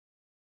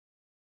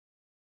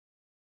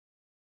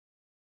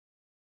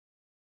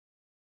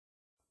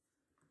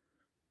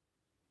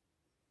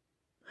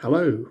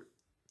Hello,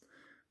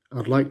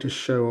 I'd like to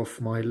show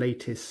off my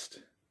latest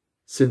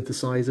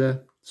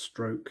synthesizer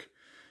stroke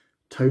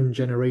tone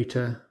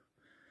generator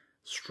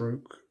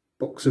stroke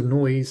box of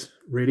noise,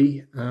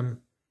 really.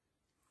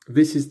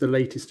 This is the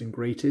latest and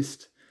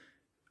greatest.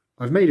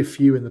 I've made a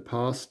few in the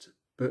past,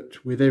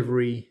 but with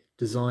every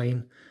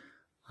design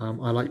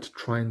I like to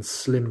try and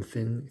slim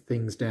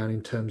things down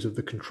in terms of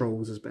the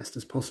controls as best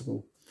as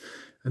possible.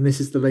 And this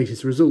is the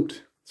latest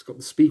result. It's got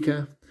the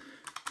speaker,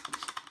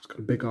 it's got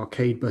a big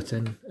arcade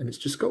button, and it's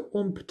just got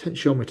one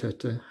potentiometer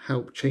to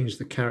help change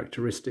the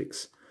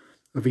characteristics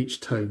of each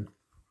tone.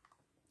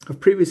 I've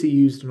previously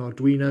used an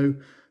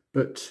Arduino,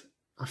 but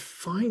I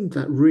find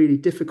that really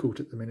difficult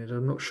at the minute.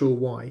 I'm not sure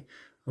why.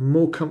 I'm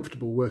more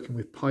comfortable working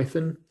with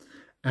Python,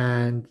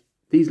 and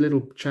these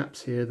little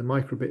chaps here, the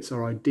Microbits,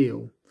 are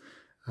ideal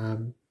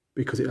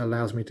because it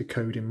allows me to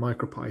code in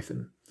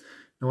MicroPython.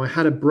 Now, I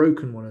had a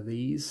broken one of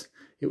these.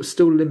 It was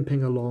still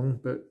limping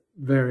along, but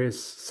various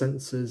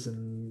sensors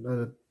and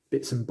other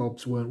bits and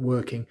bobs weren't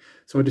working.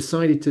 So I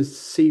decided to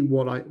see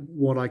what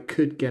I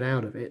could get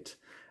out of it,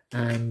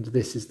 and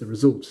this is the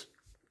result.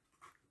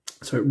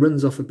 So it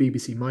runs off a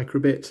BBC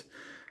Microbit,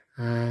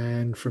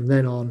 and from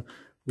then on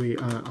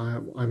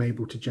I'm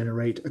able to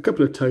generate a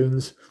couple of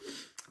tones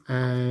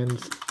and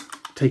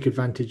take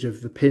advantage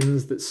of the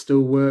pins that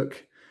still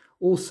work.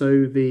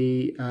 Also,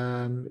 the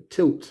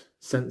tilt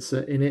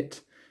sensor in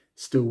it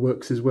still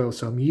works as well,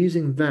 so I'm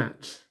using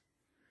that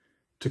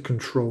to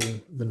control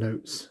the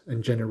notes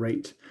and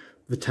generate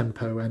the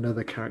tempo and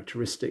other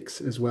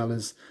characteristics, as well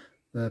as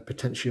the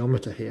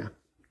potentiometer here.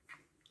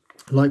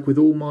 Like with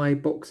all my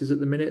boxes at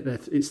the minute,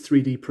 it's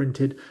 3D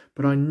printed,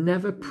 but I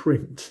never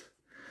print.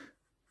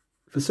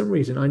 For some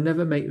reason, I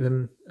never make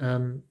them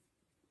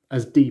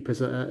as deep as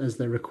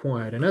they're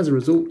required, and as a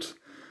result,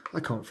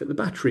 I can't fit the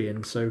battery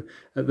in. So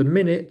at the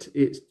minute,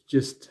 it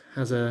just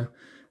has a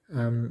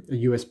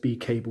USB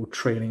cable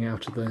trailing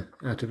out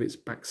of its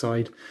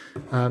backside,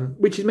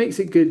 which makes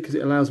it good because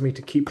it allows me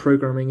to keep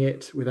programming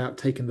it without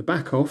taking the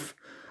back off.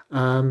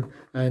 And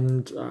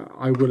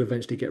I will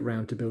eventually get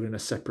round to building a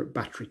separate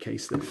battery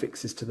case that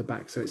fixes to the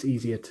back, so it's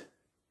easier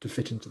to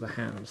fit into the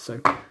hand.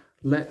 So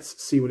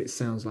let's see what it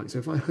sounds like. So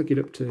if I hook it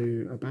up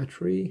to a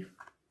battery,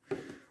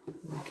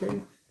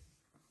 okay.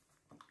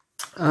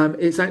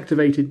 It's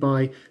activated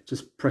by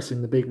just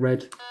pressing the big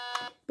red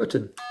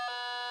button,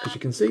 as you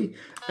can see,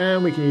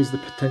 and we can use the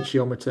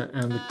potentiometer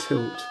and the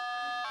tilt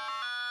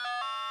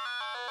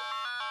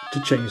to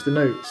change the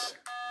notes,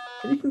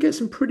 and you can get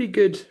some pretty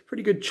good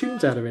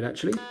tunes out of it,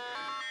 actually.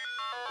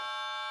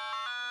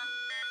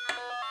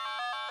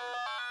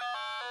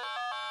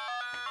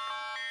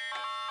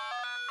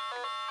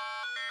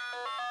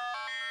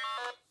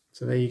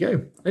 So there you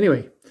go.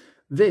 Anyway,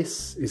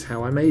 this is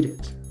how I made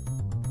it.